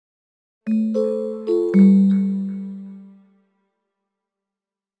In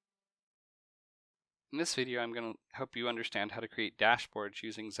this video, I'm going to help you understand how to create dashboards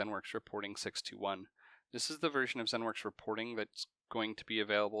using ZENworks Reporting 6.2.1. This is the version of ZENworks Reporting that's going to be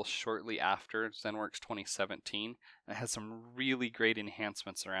available shortly after ZENworks 2017, and it has some really great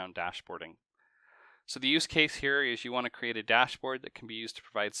enhancements around dashboarding. So the use case here is you want to create a dashboard that can be used to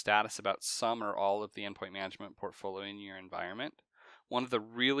provide status about some or all of the endpoint management portfolio in your environment. One of the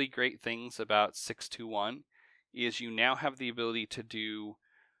really great things about 6.2.1 is you now have the ability to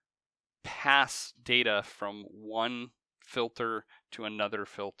pass data from one filter to another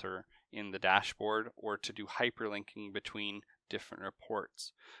filter in the dashboard, or to do hyperlinking between different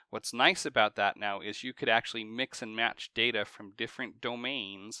reports. What's nice about that now is you could actually mix and match data from different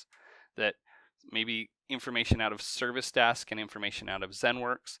domains, that maybe information out of Service Desk and information out of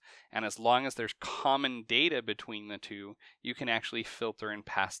ZENworks, and as long as there's common data between the two, you can actually filter and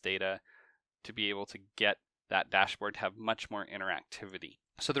pass data to be able to get that dashboard to have much more interactivity.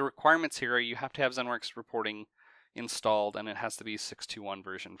 So the requirements here are you have to have ZENworks Reporting installed, and it has to be 6.2.1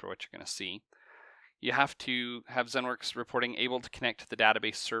 version for what you're going to see. You have to have ZENworks Reporting able to connect to the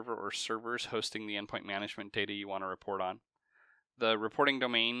database server or servers hosting the endpoint management data you want to report on. The reporting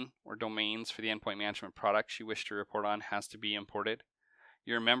domain or domains for the endpoint management products you wish to report on has to be imported.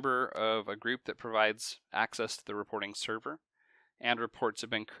 You're a member of a group that provides access to the reporting server, and reports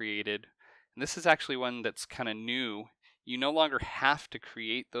have been created. And this is actually one that's kind of new. You no longer have to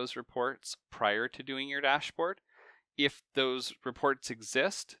create those reports prior to doing your dashboard. If those reports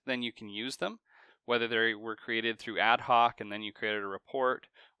exist, then you can use them, whether they were created through ad hoc and then you created a report,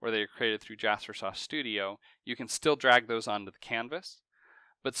 or they were created through Jaspersoft Studio. You can still drag those onto the canvas.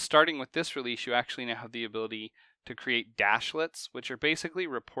 But starting with this release, you actually now have the ability to create dashlets, which are basically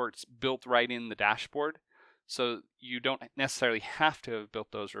reports built right in the dashboard. So you don't necessarily have to have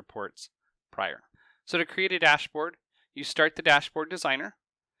built those reports prior. So to create a dashboard, you start the dashboard designer.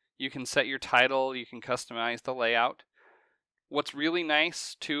 You can set your title, you can customize the layout. What's really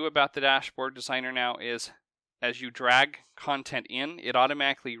nice too about the dashboard designer now is as you drag content in, it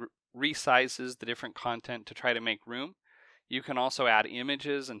automatically resizes the different content to try to make room. You can also add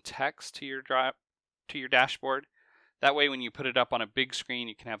images and text to your dashboard. That way when you put it up on a big screen,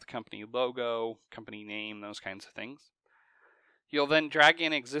 you can have the company logo, company name, those kinds of things. You'll then drag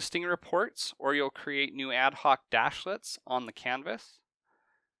in existing reports, or you'll create new ad hoc dashlets on the canvas.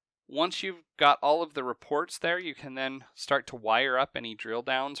 Once you've got all of the reports there, you can then start to wire up any drill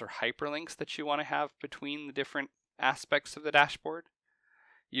downs or hyperlinks that you want to have between the different aspects of the dashboard.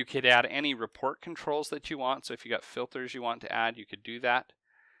 You could add any report controls that you want. So if you got filters you want to add, you could do that.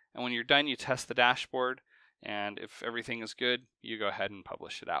 And when you're done, you test the dashboard, and if everything is good, you go ahead and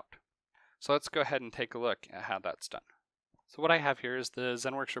publish it out. So let's go ahead and take a look at how that's done. So what I have here is the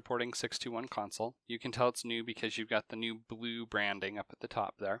ZENworks Reporting 6.2.1 console. You can tell it's new because you've got the new blue branding up at the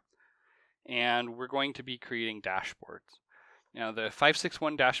top there. And we're going to be creating dashboards. Now the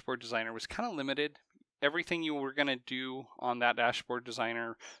 5.6.1 dashboard designer was kind of limited. Everything you were going to do on that dashboard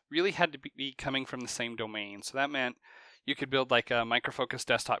designer really had to be coming from the same domain. So that meant you could build like a Micro Focus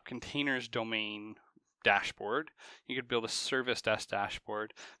Desktop Containers domain dashboard. You could build a Service Desk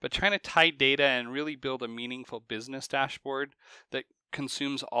dashboard, but trying to tie data and really build a meaningful business dashboard that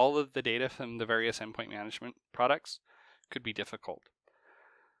consumes all of the data from the various endpoint management products could be difficult.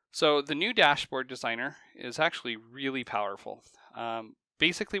 So the new dashboard designer is actually really powerful.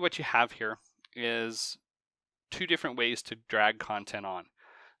 Basically what you have here is two different ways to drag content on.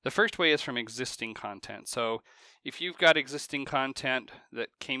 The first way is from existing content. So if you've got existing content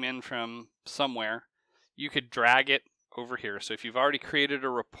that came in from somewhere, you could drag it over here. So if you've already created a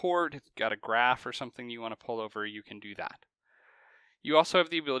report, it's got a graph or something you want to pull over, you can do that. You also have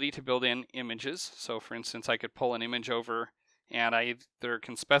the ability to build in images. So for instance, I could pull an image over, and I either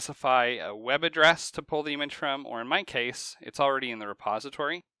can specify a web address to pull the image from, or in my case, it's already in the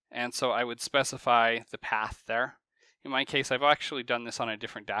repository. And so I would specify the path there. In my case, I've actually done this on a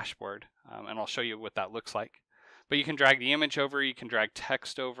different dashboard, and I'll show you what that looks like. But you can drag the image over, you can drag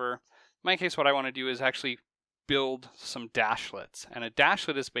text over. In my case, what I want to do is actually build some dashlets. And a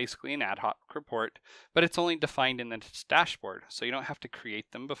dashlet is basically an ad hoc report, but it's only defined in the dashboard, so you don't have to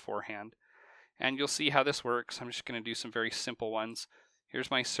create them beforehand. And you'll see how this works. I'm just going to do some very simple ones.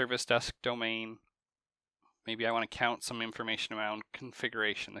 Here's my Service Desk domain. Maybe I want to count some information around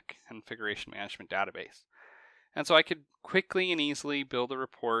configuration, the configuration management database. And so I could quickly and easily build a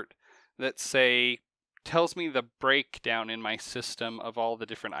report that, say, tells me the breakdown in my system of all the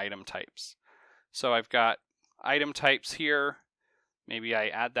different item types. So I've got item types here. Maybe I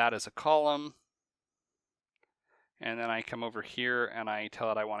add that as a column. And then I come over here and I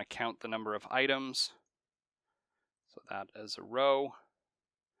tell it I want to count the number of items. So that as a row.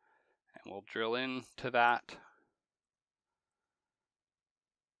 And we'll drill into that.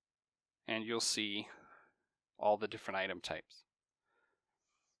 And you'll see all the different item types.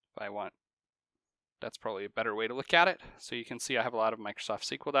 If I want, that's probably a better way to look at it. So you can see I have a lot of Microsoft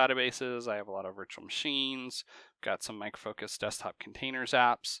SQL databases. I have a lot of virtual machines. Got some Micro Focus desktop containers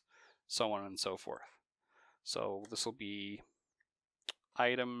apps, so on and so forth. So this will be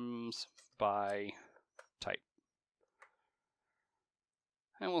items by type.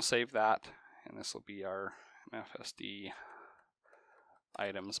 And we'll save that. And this will be our MFSD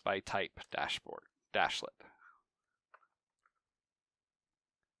items by type dashlet.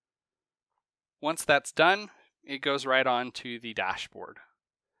 Once that's done, it goes right on to the dashboard.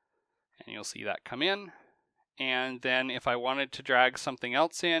 And you'll see that come in. And then if I wanted to drag something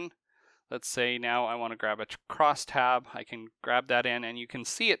else in, let's say now I want to grab a crosstab, I can grab that in and you can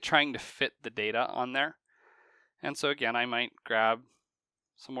see it trying to fit the data on there. And so again, I might grab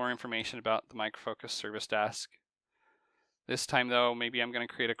some more information about the Micro Focus Service Desk. This time though, maybe I'm going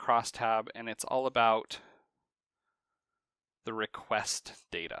to create a crosstab and it's all about the request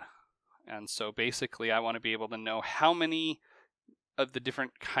data. And so basically I want to be able to know how many of the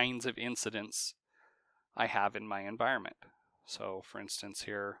different kinds of incidents I have in my environment. So for instance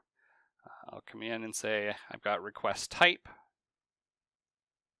here, I'll come in and say I've got request type.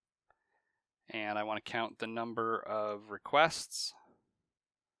 And I want to count the number of requests.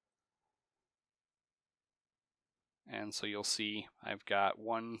 And so you'll see I've got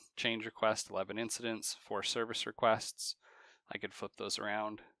 1 change request, 11 incidents, 4 service requests. I could flip those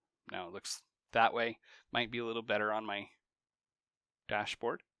around. Now it looks that way. Might be a little better on my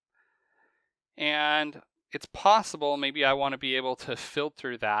dashboard. And it's possible maybe I want to be able to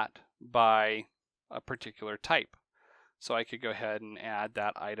filter that by a particular type. So I could go ahead and add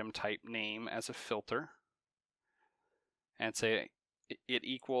that item type name as a filter and say it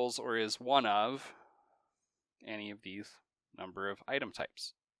equals or is one of any of these number of item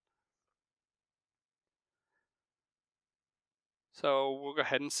types. So we'll go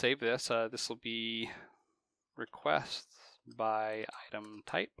ahead and save this. This will be requests by item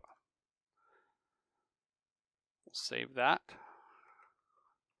type. We'll save that.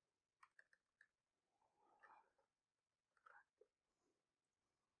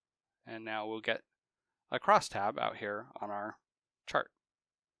 And now we'll get a crosstab out here on our chart.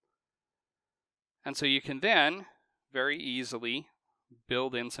 And so you can then very easily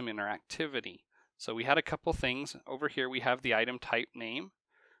build in some interactivity. So we had a couple things. Over here we have the item type name.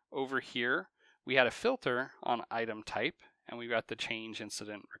 Over here we had a filter on item type, and we've got the change,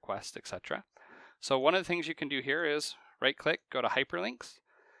 incident, request, etc. So one of the things you can do here is right-click, go to hyperlinks,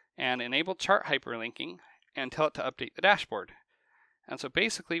 and enable chart hyperlinking, and tell it to update the dashboard. And so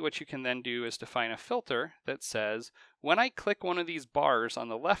basically what you can then do is define a filter that says, when I click one of these bars on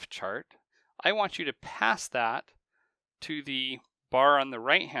the left chart, I want you to pass that to the bar on the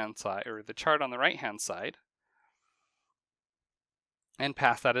right-hand side, or the chart on the right-hand side, and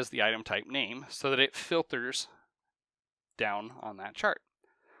pass that as the item type name so that it filters down on that chart.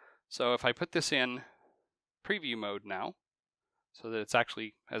 So if I put this in preview mode now, so that it's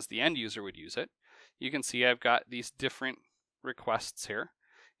actually as the end user would use it, you can see I've got these different requests here.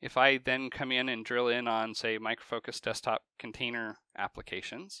 If I then come in and drill in on, say, Micro Focus desktop container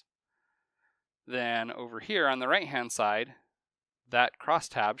applications, then over here on the right-hand side, that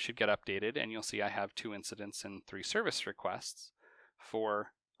crosstab should get updated, and you'll see I have 2 incidents and 3 service requests for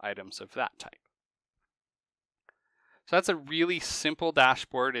items of that type. So that's a really simple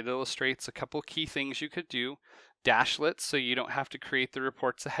dashboard. It illustrates a couple key things you could do. Dashlets, so you don't have to create the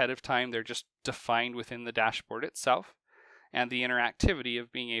reports ahead of time. They're just defined within the dashboard itself. And the interactivity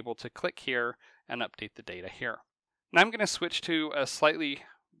of being able to click here and update the data here. Now I'm going to switch to a slightly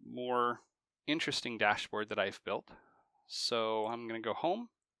more interesting dashboard that I've built. So I'm going to go home.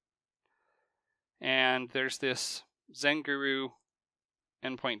 And there's this ZenGuru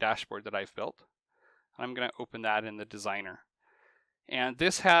endpoint dashboard that I've built. I'm going to open that in the designer. And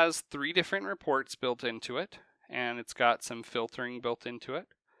this has 3 different reports built into it, and it's got some filtering built into it.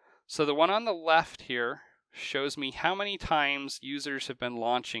 So the one on the left here shows me how many times users have been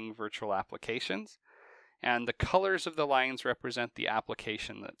launching virtual applications, and the colors of the lines represent the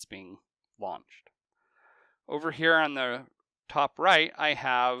application that's being launched. Over here on the top right, I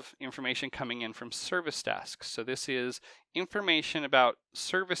have information coming in from Service Desk. So this is information about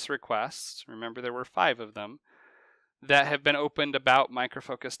service requests, remember there were 5 of them, that have been opened about Micro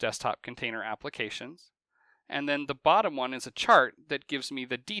Focus desktop container applications. And then the bottom one is a chart that gives me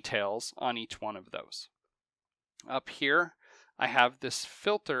the details on each one of those. Up here, I have this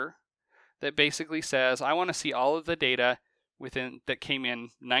filter that basically says I want to see all of the data that came in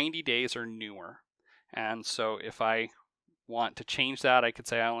 90 days or newer. And so if I want to change that, I could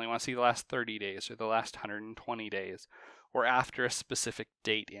say I only want to see the last 30 days or the last 120 days or after a specific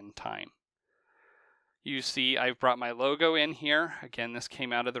date in time. You see I've brought my logo in here. Again, this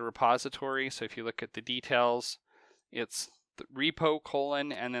came out of the repository, so if you look at the details, it's the repo :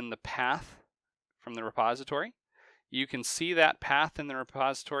 and then the path from the repository. You can see that path in the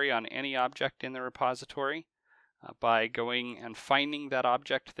repository on any object in the repository by going and finding that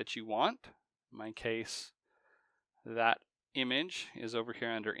object that you want. In my case, that image is over here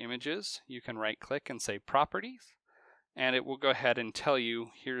under Images. You can right click and say Properties, and it will go ahead and tell you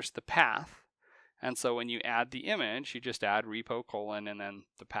here's the path. And so when you add the image, you just add repo : and then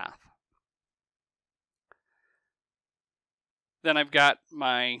the path. Then I've got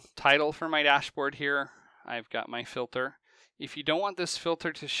my title for my dashboard here. I've got my filter. If you don't want this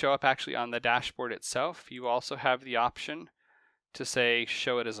filter to show up actually on the dashboard itself, you also have the option to say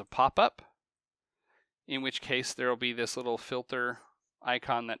show it as a pop-up, in which case there will be this little filter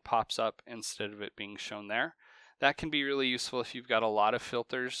icon that pops up instead of it being shown there. That can be really useful if you've got a lot of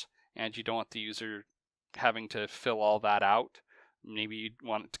filters and you don't want the user having to fill all that out. Maybe you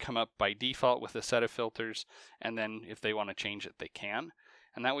want it to come up by default with a set of filters, and then if they want to change it, they can.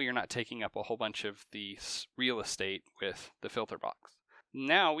 And that way you're not taking up a whole bunch of the real estate with the filter box.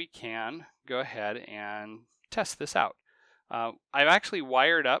 Now we can go ahead and test this out. I've actually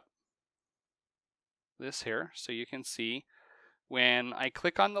wired up this here so you can see when I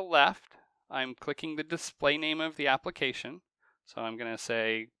click on the left, I'm clicking the display name of the application. So I'm going to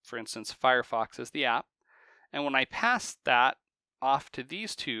say, for instance, Firefox is the app. And when I pass that off to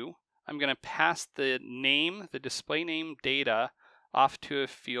these two, I'm going to pass the name, the display name data, off to a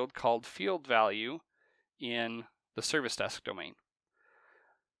field called field value in the service desk domain.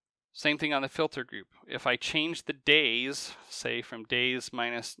 Same thing on the filter group. If I change the days, say from days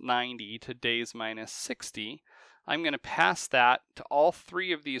minus 90 to days minus 60, I'm going to pass that to all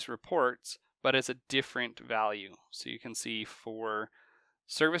three of these reports, but as a different value. So you can see for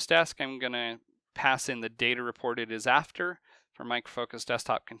service desk, I'm going to pass in the data reported as after. For Micro Focus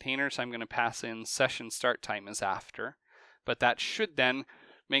desktop containers, I'm going to pass in session start time as after. But that should then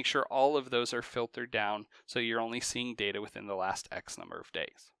make sure all of those are filtered down so you're only seeing data within the last X number of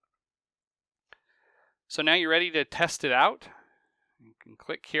days. So now you're ready to test it out. You can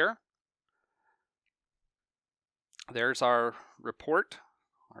click here. There's our report,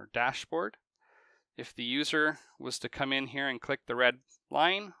 our dashboard. If the user was to come in here and click the red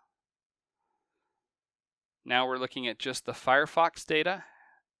line, now we're looking at just the Firefox data.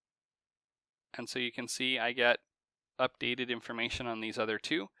 And so you can see I get updated information on these other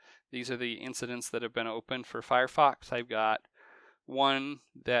two. These are the incidents that have been opened for Firefox. I've got one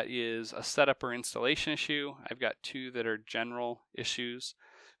that is a setup or installation issue. I've got two that are general issues.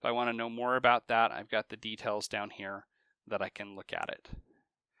 If I want to know more about that, I've got the details down here that I can look at it.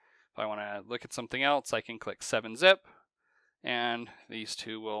 If I want to look at something else, I can click 7-zip, and these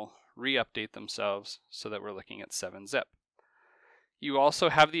two will re-update themselves so that we're looking at 7-zip. You also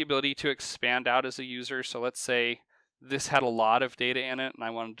have the ability to expand out as a user. So let's say this had a lot of data in it and I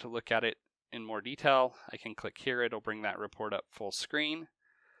wanted to look at it in more detail. I can click here, it'll bring that report up full screen.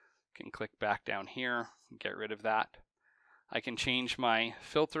 I can click back down here and get rid of that. I can change my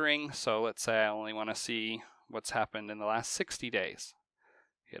filtering. So let's say I only want to see what's happened in the last 60 days.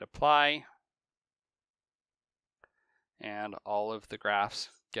 Hit apply, and all of the graphs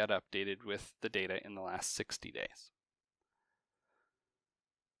get updated with the data in the last 60 days.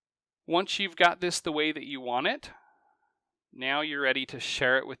 Once you've got this the way that you want it, now you're ready to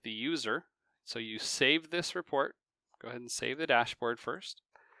share it with the user. So you save this report. Go ahead and save the dashboard first.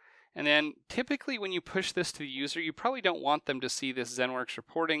 And then typically when you push this to the user, you probably don't want them to see this ZENworks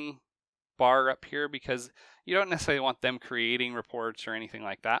reporting bar up here because you don't necessarily want them creating reports or anything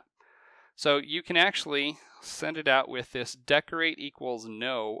like that. So you can actually send it out with this decorate equals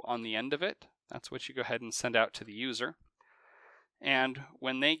no on the end of it. That's what you go ahead and send out to the user. And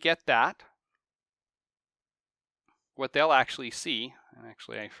when they get that, what they'll actually see, and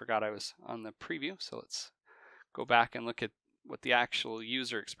actually I forgot I was on the preview, so let's go back and look at what the actual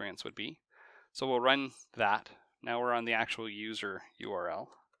user experience would be. So we'll run that. Now we're on the actual user URL,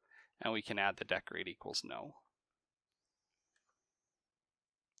 and we can add the decorate equals no.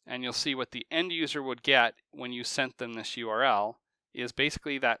 And you'll see what the end user would get when you sent them this URL is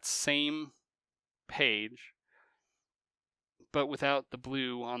basically that same page, but without the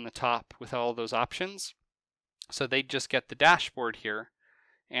blue on the top with all those options. So they'd just get the dashboard here,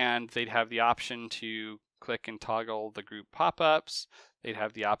 and they'd have the option to click and toggle the group pop-ups. They'd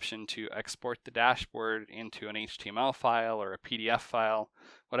have the option to export the dashboard into an HTML file or a PDF file,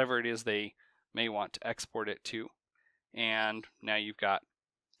 whatever it is they may want to export it to. And now you've got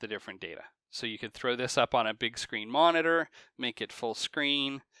the different data. So you could throw this up on a big screen monitor, make it full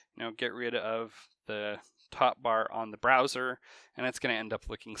screen, get rid of the top bar on the browser, and it's going to end up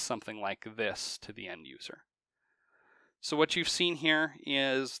looking something like this to the end user. So what you've seen here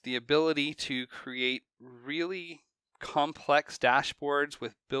is the ability to create really complex dashboards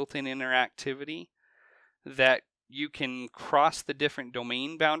with built-in interactivity that you can cross the different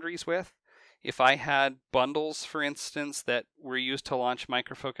domain boundaries with. If I had bundles, for instance, that were used to launch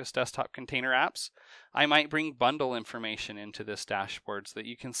Micro Focus desktop container apps, I might bring bundle information into this dashboard so that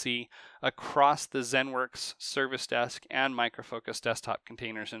you can see across the ZENworks Service Desk and Micro Focus desktop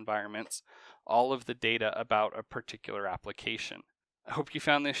containers environments all of the data about a particular application. I hope you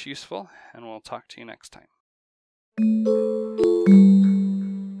found this useful, and we'll talk to you next time.